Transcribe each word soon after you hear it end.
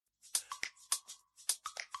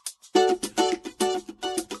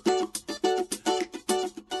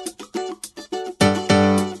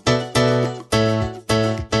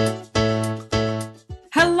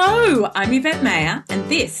I'm Yvette Mayer, and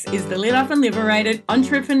this is the Lit Up and Liberated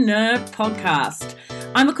Entrepreneur Podcast.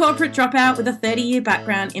 I'm a corporate dropout with a 30-year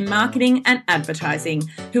background in marketing and advertising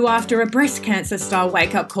who, after a breast cancer-style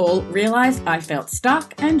wake-up call, realised I felt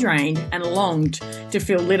stuck and drained and longed to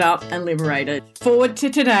feel lit up and liberated. Forward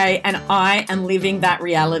to today, and I am living that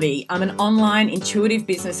reality. I'm an online intuitive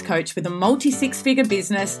business coach with a multi-six-figure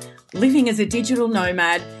business, living as a digital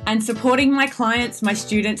nomad, and supporting my clients, my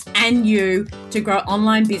students, and you to grow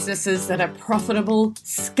online businesses that are profitable,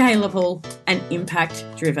 scalable, and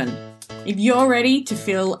impact-driven. If you're ready to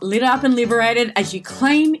feel lit up and liberated as you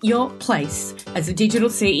claim your place as a digital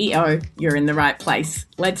CEO, you're in the right place.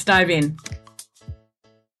 Let's dive in.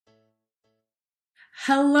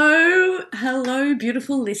 Hello,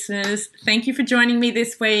 beautiful listeners. Thank you for joining me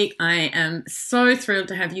this week. I am so thrilled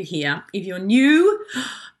to have you here. If you're new,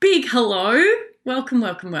 big hello. Welcome.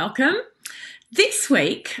 This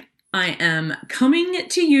week, I am coming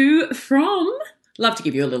to you from... Love to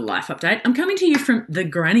give you a little life update. I'm coming to you from the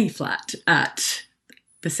granny flat at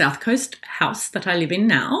the South Coast house that I live in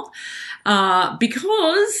now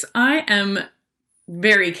because I am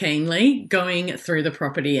very keenly going through the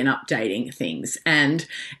property and updating things. And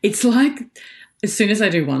it's like as soon as I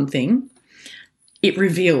do one thing, it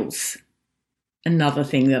reveals another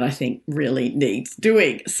thing that I think really needs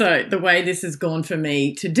doing. So the way this has gone for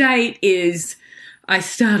me to date is I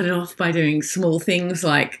started off by doing small things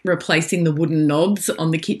like replacing the wooden knobs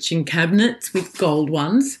on the kitchen cabinets with gold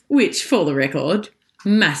ones, which, for the record,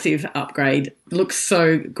 massive upgrade. Looks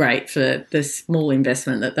so great for the small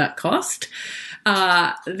investment that cost.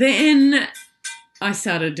 Then I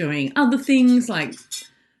started doing other things like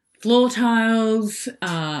floor tiles,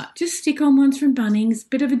 just stick-on ones from Bunnings,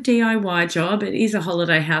 bit of a DIY job. It is a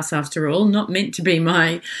holiday house after all, not meant to be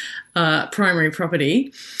my primary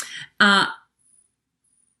property.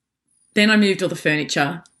 Then I moved all the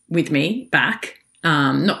furniture with me back,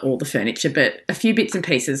 not all the furniture, but a few bits and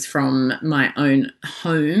pieces from my own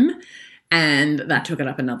home, and that took it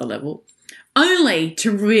up another level, only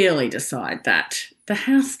to really decide that the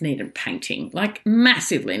house needed painting, like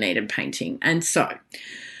massively needed painting. And so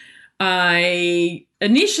I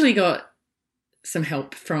initially got some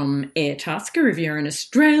help from Airtasker if you're in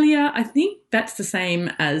Australia. I think that's the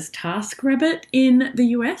same as TaskRabbit in the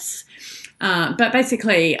US. But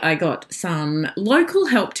basically, I got some local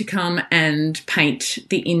help to come and paint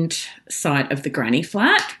the inside of the granny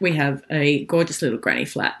flat. We have a gorgeous little granny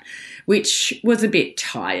flat, which was a bit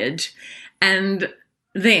tired. And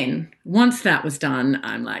then once that was done,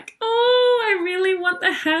 I'm like, oh, I really want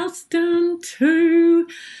the house done too.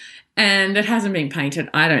 And it hasn't been painted,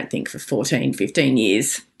 I don't think, for 14, 15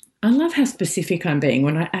 years. I love how specific I'm being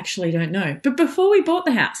when I actually don't know. But before we bought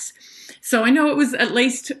the house, so I know it was at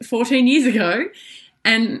least 14 years ago,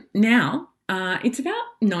 and now it's about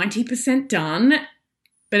 90% done,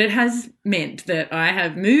 but it has meant that I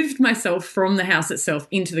have moved myself from the house itself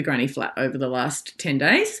into the granny flat over the last 10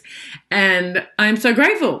 days, and I'm so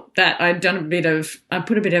grateful that I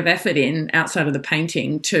put a bit of effort in outside of the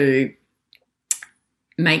painting to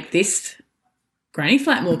make this granny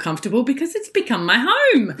flat more comfortable because it's become my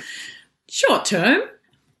home. Short term,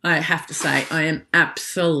 I have to say I am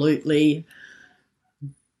absolutely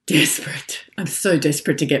desperate. I'm so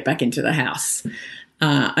desperate to get back into the house.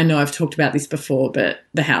 I know I've talked about this before, but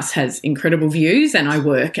the house has incredible views and I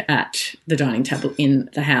work at the dining table in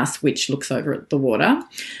the house, which looks over at the water.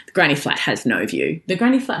 The granny flat has no view. The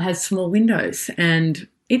granny flat has small windows and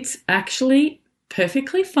it's actually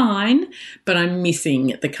perfectly fine, but I'm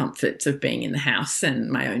missing the comforts of being in the house and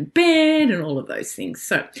my own bed and all of those things.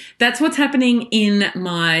 So that's what's happening in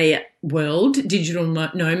my world, digital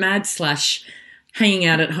nomad / hanging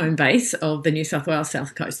out at home base of the New South Wales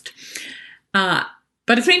South Coast. But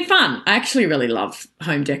it's been fun. I actually really love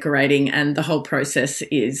home decorating and the whole process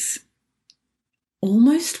is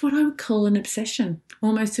almost what I would call an obsession.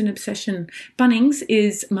 Almost an obsession. Bunnings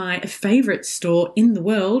is my favourite store in the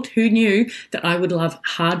world. Who knew that I would love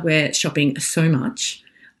hardware shopping so much?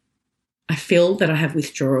 I feel that I have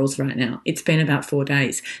withdrawals right now. It's been about 4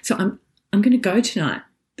 days. So I'm going to go tonight.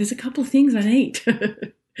 There's a couple of things I need.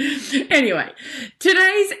 Anyway,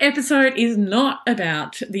 today's episode is not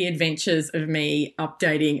about the adventures of me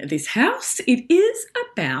updating this house. It is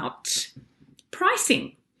about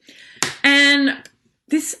pricing. And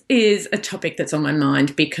this is a topic that's on my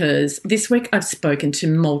mind because this week I've spoken to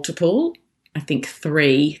multiple, I think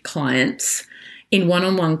 3 clients in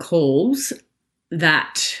one-on-one calls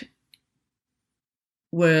that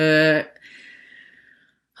were,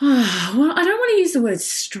 well, I don't want to use the word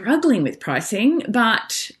struggling with pricing,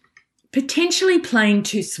 but potentially playing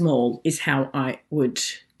too small is how I would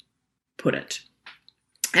put it.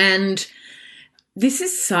 And this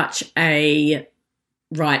is such a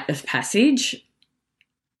rite of passage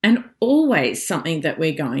and always something that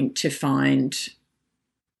we're going to find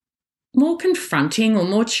more confronting or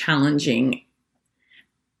more challenging,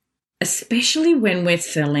 especially when we're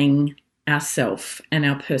selling ourself and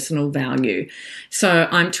our personal value. So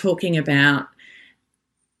I'm talking about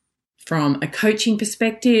from a coaching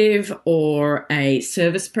perspective or a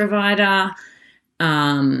service provider,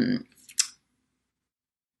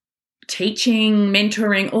 teaching,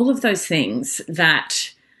 mentoring, all of those things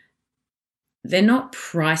that they're not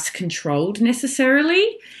price controlled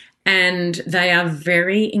necessarily, and they are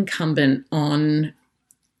very incumbent on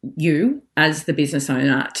you as the business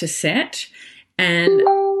owner to set. And,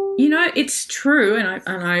 you know, it's true, and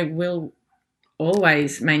I will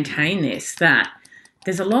always maintain this, that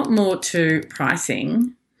there's a lot more to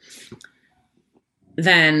pricing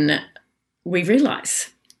than we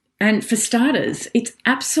realise. And for starters, it's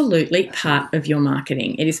absolutely part of your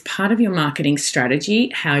marketing. It is part of your marketing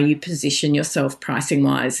strategy, how you position yourself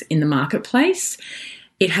pricing-wise in the marketplace.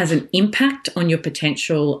 It has an impact on your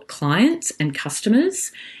potential clients and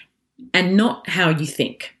customers, and not how you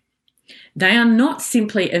think. They are not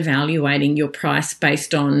simply evaluating your price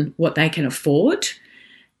based on what they can afford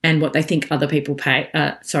and what they think other people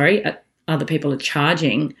other people are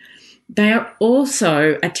charging. They are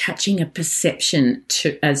also attaching a perception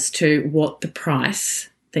as to what the price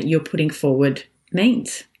that you're putting forward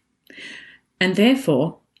means. And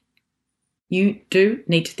therefore, you do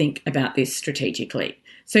need to think about this strategically.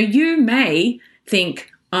 So you may think,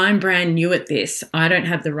 I'm brand new at this, I don't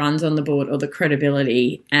have the runs on the board or the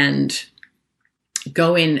credibility, and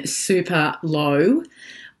go in super low,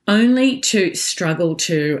 only to struggle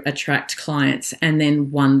to attract clients and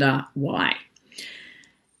then wonder why.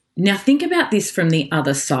 Now, think about this from the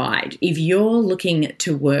other side. If you're looking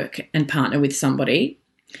to work and partner with somebody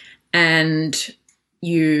and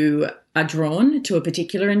you are drawn to a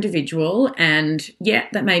particular individual, and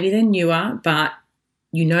that maybe they're newer, but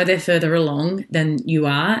you know they're further along than you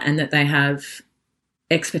are and that they have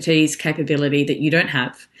expertise, capability that you don't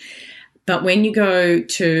have. But when you go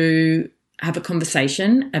to have a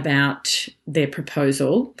conversation about their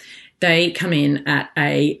proposal, they come in at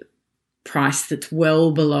a price that's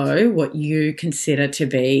well below what you consider to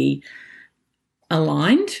be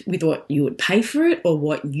aligned with what you would pay for it or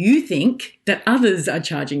what you think that others are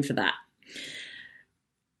charging for that.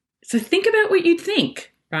 So think about what you'd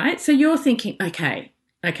think, right? So you're thinking, okay,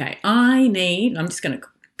 I'm just going to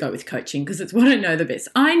go with coaching because it's what I know the best.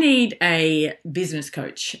 I need a business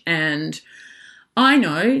coach, and I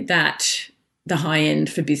know that the high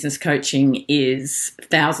end for business coaching is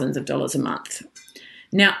thousands of dollars a month.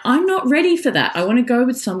 Now, I'm not ready for that. I want to go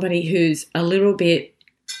with somebody who's a little bit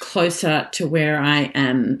closer to where I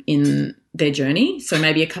am in their journey, so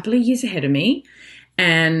maybe a couple of years ahead of me.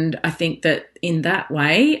 And I think that in that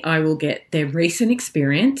way, I will get their recent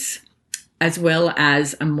experience as well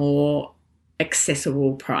as a more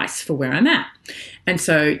accessible price for where I'm at. And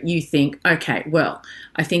so you think, okay, well,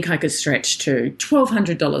 I think I could stretch to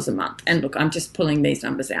 $1,200 a month. And look, I'm just pulling these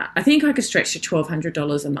numbers out. I think I could stretch to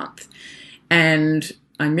 $1,200 a month. And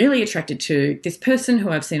I'm really attracted to this person who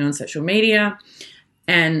I've seen on social media,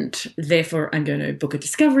 and therefore I'm going to book a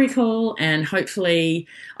discovery call, and hopefully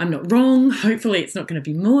I'm not wrong. Hopefully it's not going to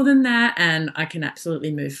be more than that, and I can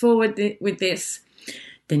absolutely move forward with this.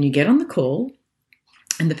 Then you get on the call,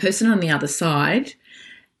 and the person on the other side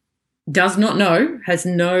does not know, has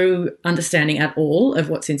no understanding at all of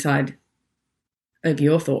what's inside of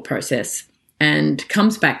your thought process, and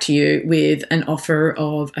comes back to you with an offer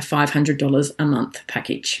of a $500 a month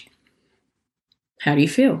package. How do you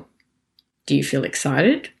feel? Do you feel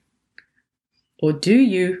excited? Or do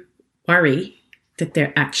you worry that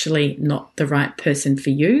they're actually not the right person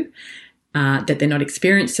for you, that they're not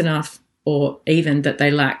experienced enough, or even that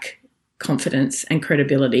they lack confidence and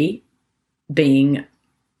credibility being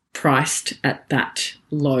priced at that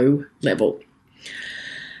low level?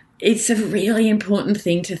 It's a really important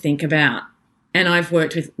thing to think about. And I've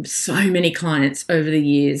worked with so many clients over the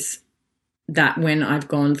years that when I've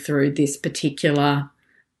gone through this particular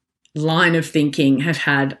line of thinking have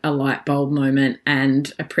had a light bulb moment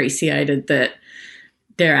and appreciated that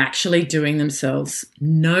they're actually doing themselves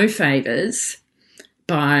no favors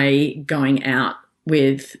by going out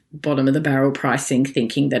with bottom of the barrel pricing,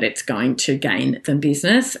 thinking that it's going to gain them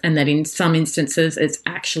business, and that in some instances it's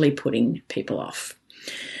actually putting people off.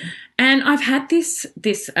 And I've had this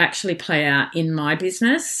actually play out in my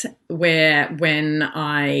business, where when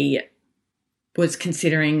I was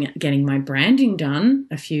considering getting my branding done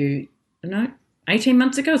 18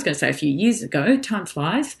 months ago, I was going to say a few years ago, time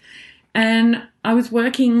flies, And I was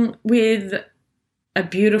working with a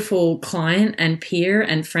beautiful client and peer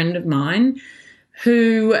and friend of mine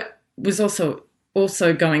who was also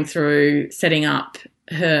going through setting up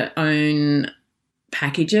her own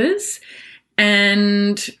packages.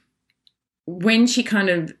 And when she kind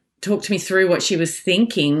of talked me through what she was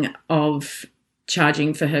thinking of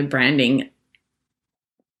charging for her branding,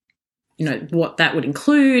 you know, what that would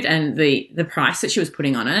include and the price that she was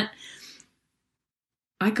putting on it,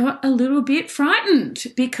 I got a little bit frightened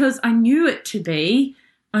because I knew it to be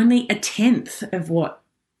only a tenth of what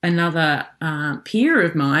another peer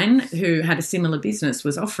of mine who had a similar business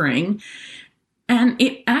was offering. And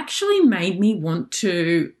it actually made me want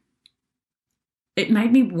to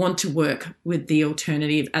work with the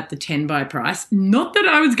alternative at the 10 by price. Not that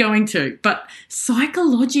I was going to, but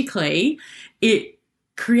psychologically it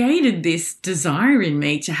created this desire in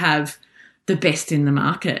me to have the best in the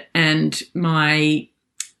market. And my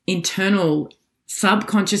internal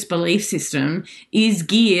subconscious belief system is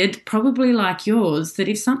geared, probably like yours, that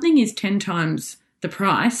if something is 10 times the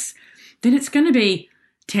price, then it's going to be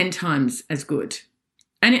 10 times as good.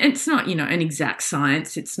 And it's not, you know, an exact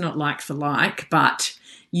science. It's not like for like, but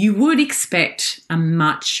you would expect a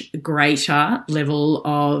much greater level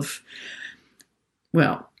of,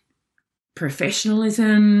 well,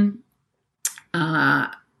 professionalism,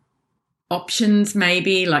 options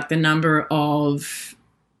maybe, like the number of,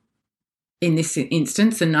 in this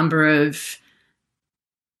instance, the number of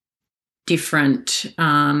different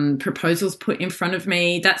proposals put in front of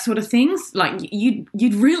me, that sort of things. Like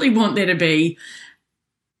you'd really want there to be,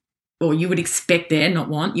 or you would expect there, not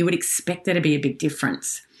want, you would expect there to be a big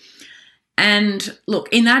difference. And look,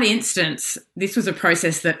 in that instance, this was a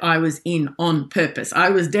process that I was in on purpose. I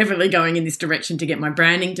was definitely going in this direction to get my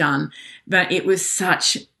branding done, but it was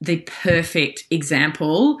such the perfect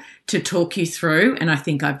example to talk you through. And I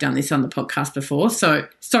think I've done this on the podcast before. So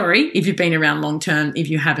sorry if you've been around long term, if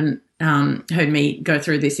you haven't heard me go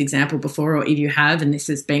through this example before, or if you have and this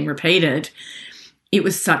is being repeated. It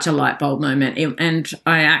was such a light bulb moment. And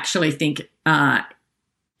I actually think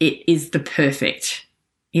it is the perfect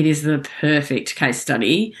case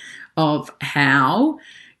study of how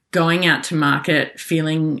going out to market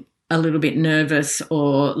feeling a little bit nervous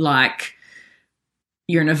or like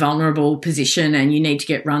you're in a vulnerable position and you need to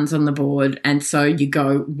get runs on the board, and so you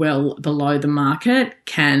go well below the market,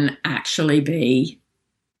 can actually be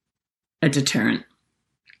a deterrent.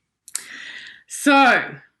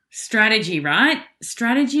 So, strategy, right?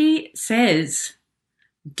 Strategy says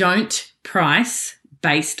don't price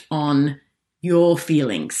based on your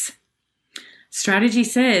feelings. Strategy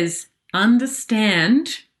says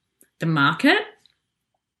understand the market,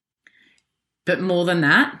 but more than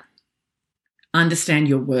that, understand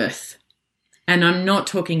your worth. And I'm not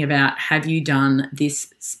talking about have you done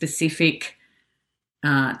this specific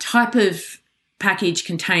type of package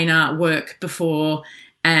container work before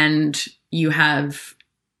and you have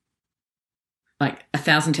like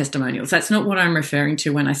 1,000 testimonials. That's not what I'm referring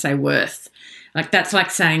to when I say worth. Like that's like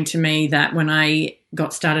saying to me that when I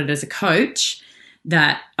got started as a coach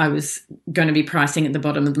that I was going to be pricing at the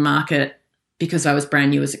bottom of the market because I was brand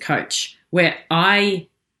new as a coach, where I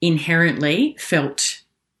inherently felt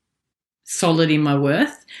solid in my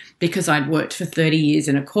worth because I'd worked for 30 years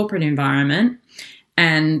in a corporate environment,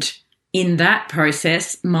 and in that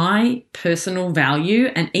process, my personal value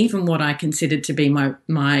and even what I considered to be my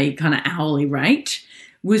kind of hourly rate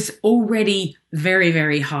was already very,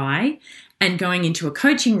 very high. And going into a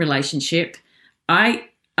coaching relationship, I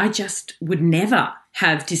just would never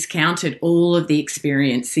have discounted all of the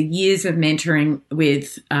experience, the years of mentoring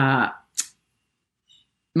with my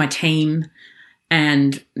team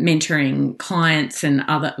and mentoring clients and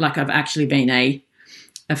other, like I've actually been a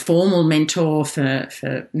formal mentor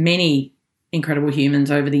for many incredible humans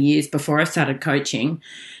over the years before I started coaching.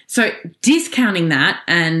 So discounting that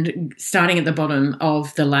and starting at the bottom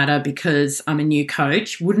of the ladder because I'm a new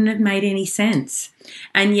coach wouldn't have made any sense.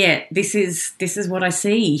 And yet this is what I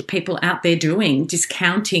see people out there doing,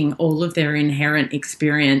 discounting all of their inherent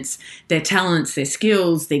experience, their talents, their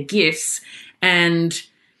skills, their gifts, and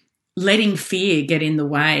letting fear get in the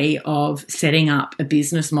way of setting up a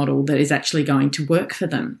business model that is actually going to work for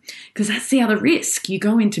them. Because that's the other risk. You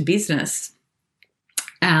go into business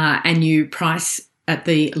and you price at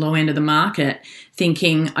the low end of the market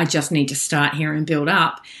thinking, I just need to start here and build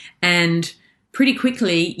up. And pretty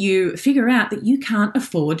quickly you figure out that you can't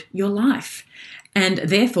afford your life. And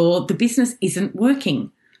therefore the business isn't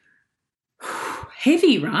working.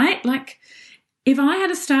 Heavy, right? Like if I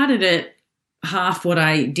had started at half what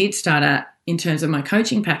I did start at in terms of my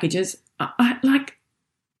coaching packages, I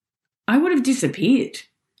would have disappeared.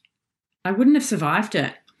 I wouldn't have survived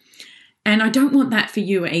it. And I don't want that for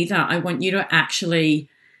you either. I want you to actually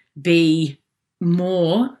be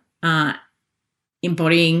more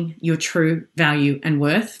embodying your true value and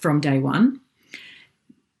worth from day one,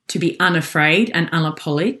 to be unafraid and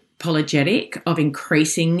unapologetic of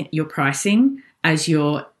increasing your pricing as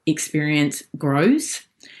your experience grows,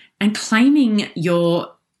 and claiming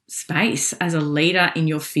your space as a leader in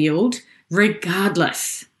your field,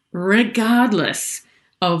 regardless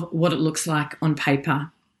of what it looks like on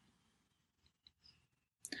paper.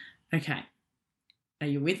 Okay, are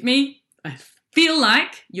you with me? I feel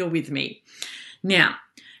like you're with me. Now,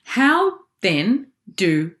 how then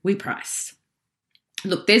do we price?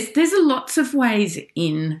 Look, there's lots of ways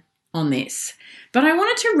in on this, but I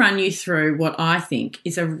wanted to run you through what I think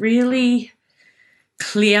is a really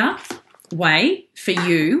clear way for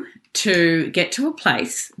you to get to a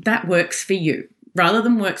place that works for you rather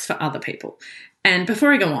than works for other people. And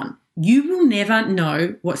before I go on, you will never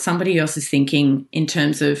know what somebody else is thinking in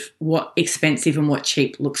terms of what expensive and what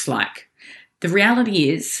cheap looks like. The reality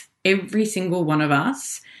is every single one of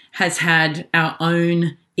us has had our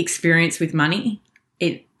own experience with money,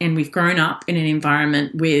 and we've grown up in an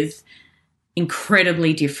environment with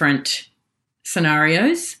incredibly different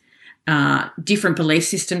scenarios, different belief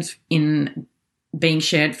systems in being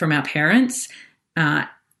shared from our parents, a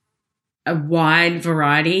wide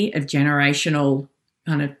variety of generational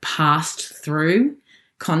kind of passed through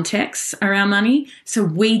contexts around money. So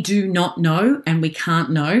we do not know, and we can't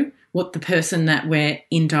know what the person that we're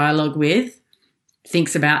in dialogue with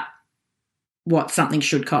thinks about what something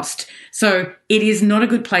should cost. So it is not a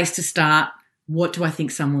good place to start. What do I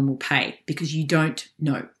think someone will pay? Because you don't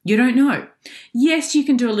know. You don't know. Yes, you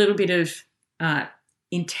can do a little bit of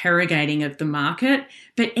interrogating of the market,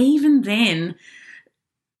 but even then,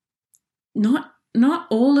 not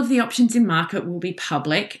all of the options in market will be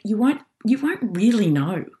public. You won't really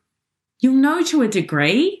know. You'll know to a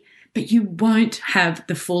degree, but you won't have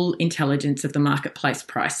the full intelligence of the marketplace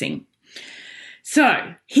pricing.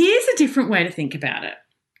 So here's a different way to think about it.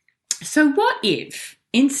 So what if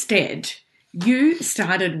instead you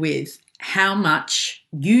started with how much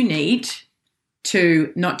you need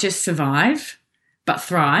to not just survive, but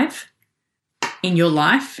thrive in your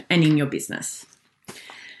life and in your business?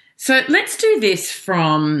 So let's do this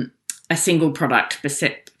from a single product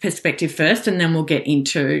perspective first, and then we'll get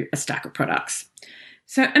into a stack of products.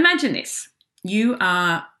 So imagine this. You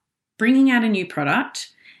are bringing out a new product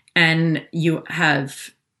and you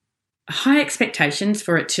have high expectations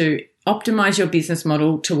for it to optimize your business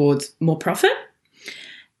model towards more profit.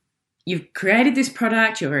 You've created this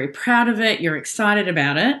product, you're very proud of it, you're excited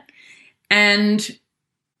about it, and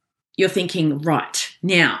you're thinking, right,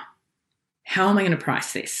 now, how am I going to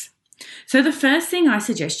price this? So the first thing I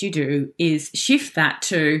suggest you do is shift that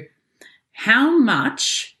to how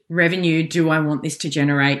much revenue do I want this to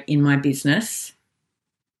generate in my business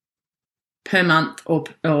per month or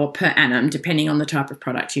per annum, depending on the type of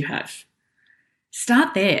product you have.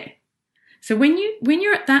 Start there. So when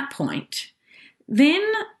you're at that point, then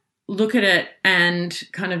look at it and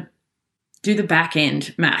kind of do the back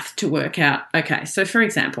end math to work out, okay, so for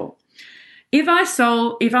example, if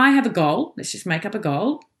I have a goal, let's just make up a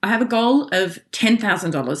goal. I have a goal of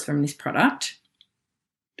 $10,000 from this product.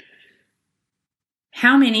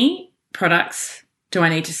 How many products do I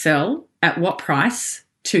need to sell at what price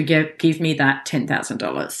to give me that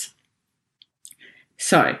 $10,000?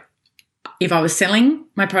 So if I was selling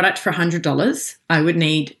my product for $100, I would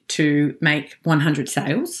need to make 100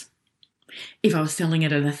 sales. If I was selling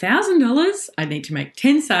it at $1,000, I'd need to make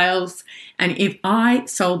 10 sales. And if I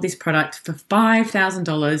sold this product for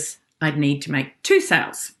 $5,000, I'd need to make 2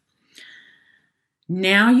 sales.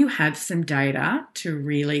 Now you have some data to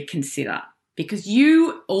really consider, because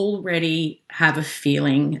you already have a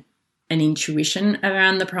feeling, an intuition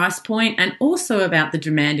around the price point and also about the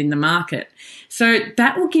demand in the market. So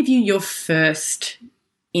that will give you your first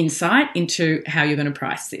insight into how you're going to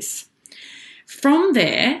price this. From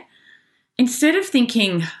there, instead of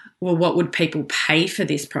thinking, well, what would people pay for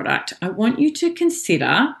this product? I want you to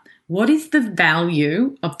consider what is the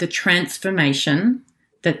value of the transformation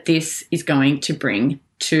that this is going to bring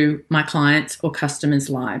to my clients' or customers'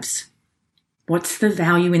 lives. What's the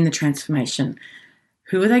value in the transformation?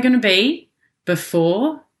 Who are they going to be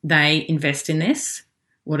before they invest in this?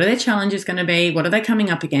 What are their challenges going to be? What are they coming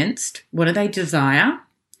up against? What do they desire?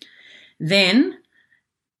 Then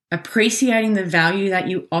appreciating the value that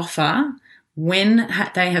you offer when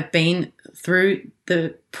they have been through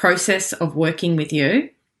the process of working with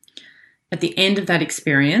you. At the end of that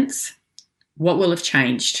experience, what will have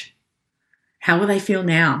changed? How will they feel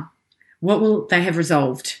now? What will they have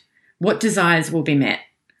resolved? What desires will be met?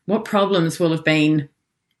 What problems will have been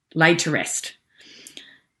laid to rest?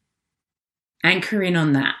 Anchor in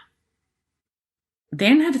on that.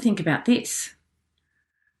 Then have a think about this.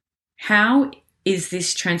 How is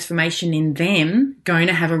this transformation in them going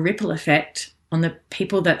to have a ripple effect on the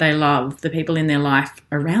people that they love, the people in their life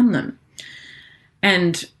around them?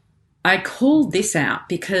 And I called this out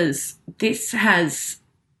because this has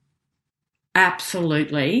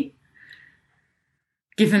absolutely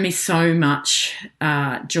given me so much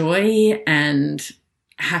joy and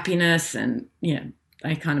happiness, and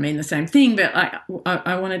they kind of mean the same thing, but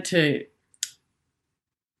I wanted to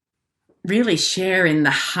really share in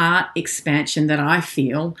the heart expansion that I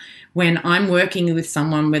feel when I'm working with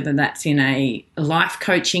someone, whether that's in a life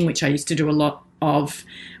coaching, which I used to do a lot of,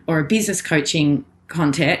 or a business coaching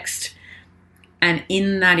context. And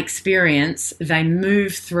in that experience, they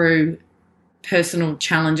move through personal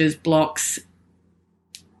challenges, blocks,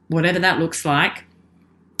 whatever that looks like,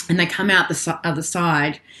 and they come out the other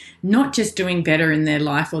side, not just doing better in their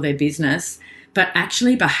life or their business, but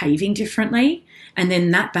actually behaving differently. And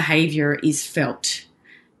then that behavior is felt.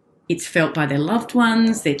 It's felt by their loved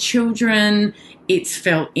ones, their children. It's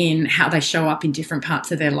felt in how they show up in different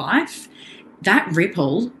parts of their life. That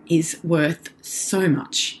ripple is worth so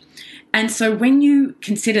much. And so when you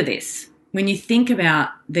consider this, when you think about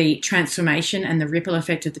the transformation and the ripple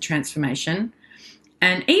effect of the transformation,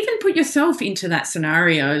 and even put yourself into that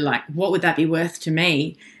scenario, like what would that be worth to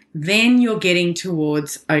me? Then you're getting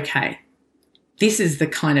towards, okay, this is the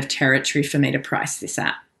kind of territory for me to price this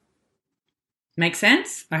at. Make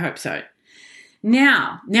sense? I hope so.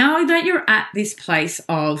 Now that you're at this place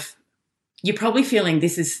of, you're probably feeling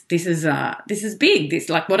this is big. This,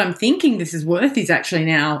 like what I'm thinking this is worth, is actually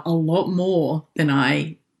now a lot more than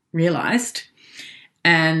I realized.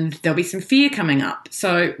 And there'll be some fear coming up.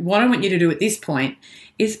 So what I want you to do at this point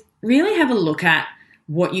is really have a look at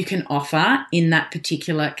what you can offer in that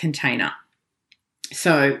particular container.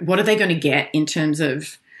 So what are they going to get in terms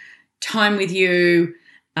of time with you,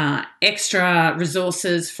 extra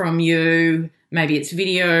resources from you? Maybe it's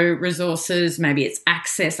video resources, maybe it's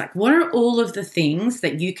access. Like, what are all of the things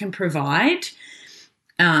that you can provide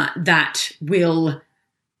that will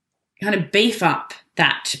kind of beef up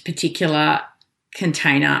that particular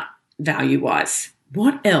container value-wise?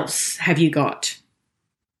 What else have you got?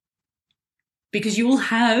 Because you will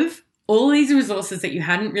have all these resources that you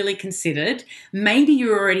hadn't really considered. Maybe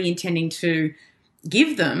you're already intending to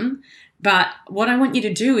give them, but what I want you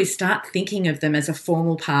to do is start thinking of them as a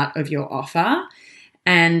formal part of your offer.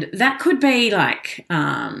 And that could be like,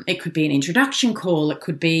 it could be an introduction call, it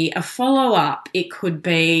could be a follow-up, it could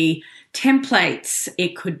be templates,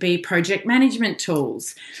 it could be project management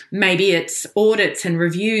tools. Maybe it's audits and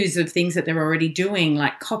reviews of things that they're already doing,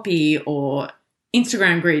 like copy or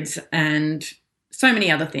Instagram grids and so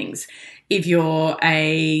many other things. If you're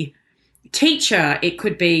a teacher, it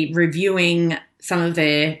could be reviewing some of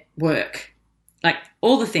their work, like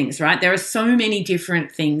all the things, right? There are so many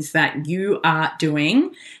different things that you are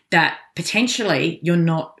doing that potentially you're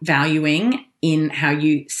not valuing in how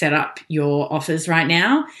you set up your offers right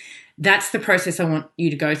now. That's the process I want you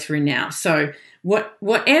to go through now. So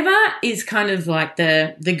whatever is kind of like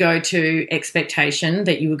the go-to expectation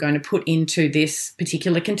that you were going to put into this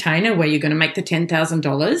particular container where you're going to make the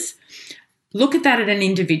 $10,000, look at that at an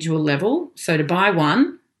individual level. So to buy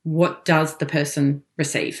one, what does the person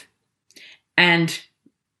receive? And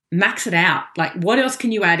max it out. Like, what else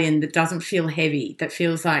can you add in that doesn't feel heavy, that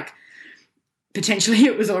feels like potentially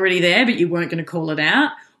it was already there but you weren't going to call it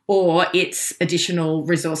out? Or it's additional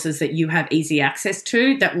resources that you have easy access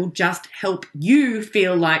to that will just help you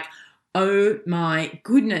feel like, oh my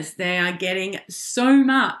goodness, they are getting so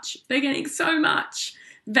much. They're getting so much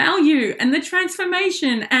value and the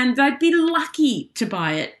transformation, and they'd be lucky to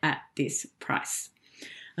buy it at this price.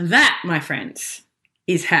 That, my friends,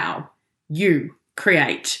 is how you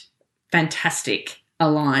create fantastic,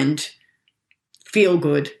 aligned,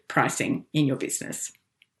 feel-good pricing in your business.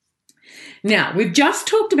 Now, we've just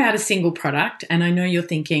talked about a single product, and I know you're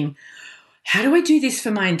thinking, how do I do this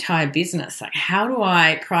for my entire business? Like, how do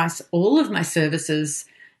I price all of my services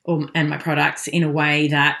and my products in a way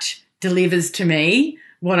that delivers to me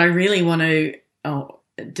what I really want to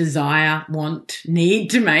desire, want, need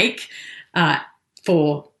to make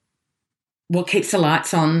for what keeps the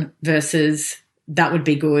lights on versus that would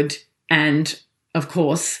be good, and, of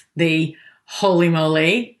course, the holy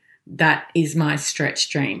moly, that is my stretch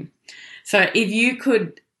dream. So if you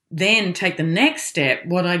could then take the next step,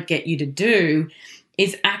 what I'd get you to do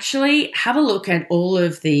is actually have a look at all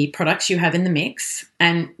of the products you have in the mix.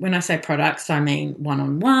 And when I say products, I mean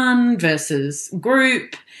one-on-one versus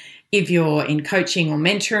group. if you're in coaching or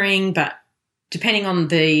mentoring, but depending on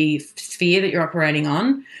the sphere that you're operating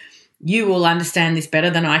on, you will understand this better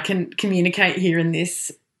than I can communicate here in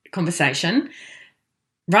this conversation.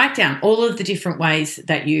 Write down all of the different ways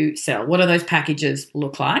that you sell. What do those packages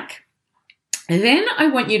look like? And then I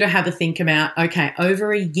want you to have a think about, okay,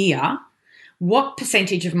 over a year, what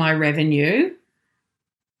percentage of my revenue,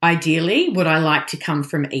 ideally, would I like to come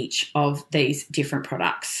from each of these different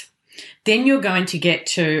products? Then you're going to get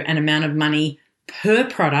to an amount of money per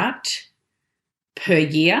product per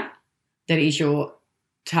year that is your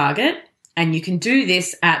target. And you can do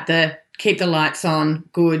this at the keep the lights on,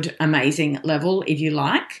 good, amazing level if you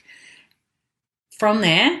like. From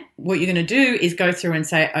there, what you're going to do is go through and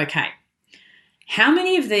say, okay, how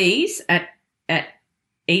many of these at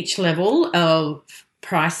each level of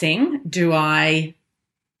pricing do I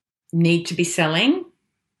need to be selling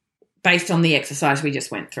based on the exercise we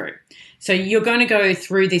just went through? So you're going to go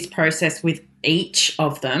through this process with each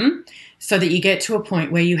of them so that you get to a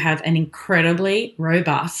point where you have an incredibly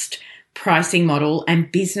robust pricing model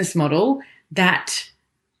and business model that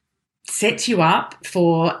sets you up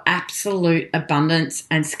for absolute abundance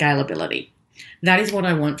and scalability. That is what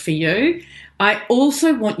I want for you. I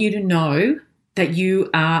also want you to know that you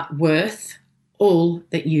are worth all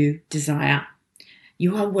that you desire.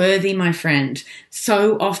 You are worthy, my friend.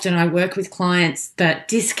 So often I work with clients that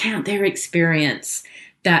discount their experience,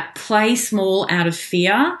 that play small out of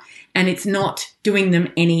fear, and it's not doing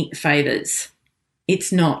them any favors.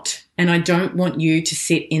 It's not. And I don't want you to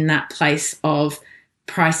sit in that place of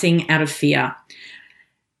pricing out of fear.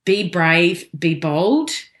 Be brave, be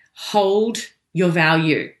bold, hold your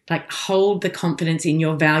value, like hold the confidence in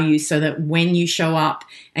your value so that when you show up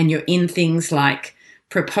and you're in things like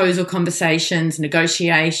proposal conversations,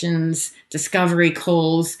 negotiations, discovery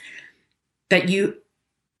calls, that you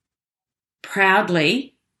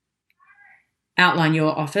proudly outline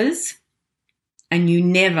your offers and you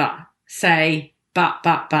never say but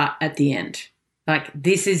at the end. Like,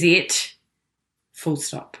 this is it, full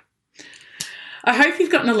stop. I hope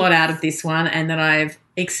you've gotten a lot out of this one and that I've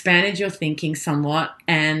expanded your thinking somewhat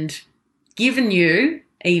and given you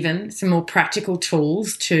even some more practical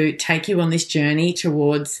tools to take you on this journey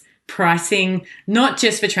towards pricing, not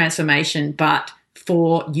just for transformation, but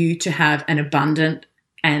for you to have an abundant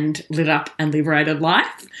and lit up and liberated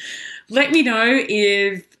life. Let me know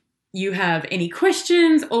if you have any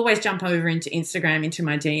questions. Always jump over into Instagram, into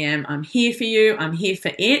my DM. I'm here for you. I'm here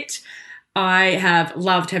for it. I have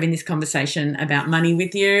loved having this conversation about money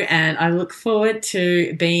with you, and I look forward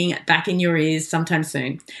to being back in your ears sometime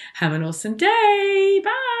soon. Have an awesome day.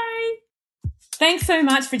 Bye. Thanks so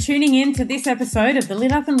much for tuning in to this episode of the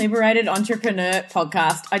Lit Up and Liberated Entrepreneur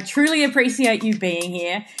podcast. I truly appreciate you being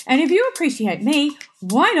here. And if you appreciate me,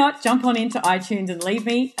 why not jump on into iTunes and leave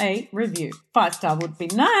me a review? 5-star would be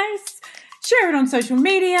nice. Share it on social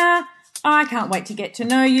media. I can't wait to get to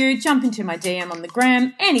know you. Jump into my DM on the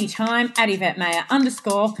gram anytime at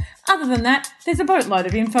YvetteMayer_. Other than that, there's a boatload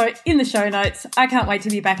of info in the show notes. I can't wait to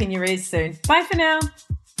be back in your ears soon. Bye for now.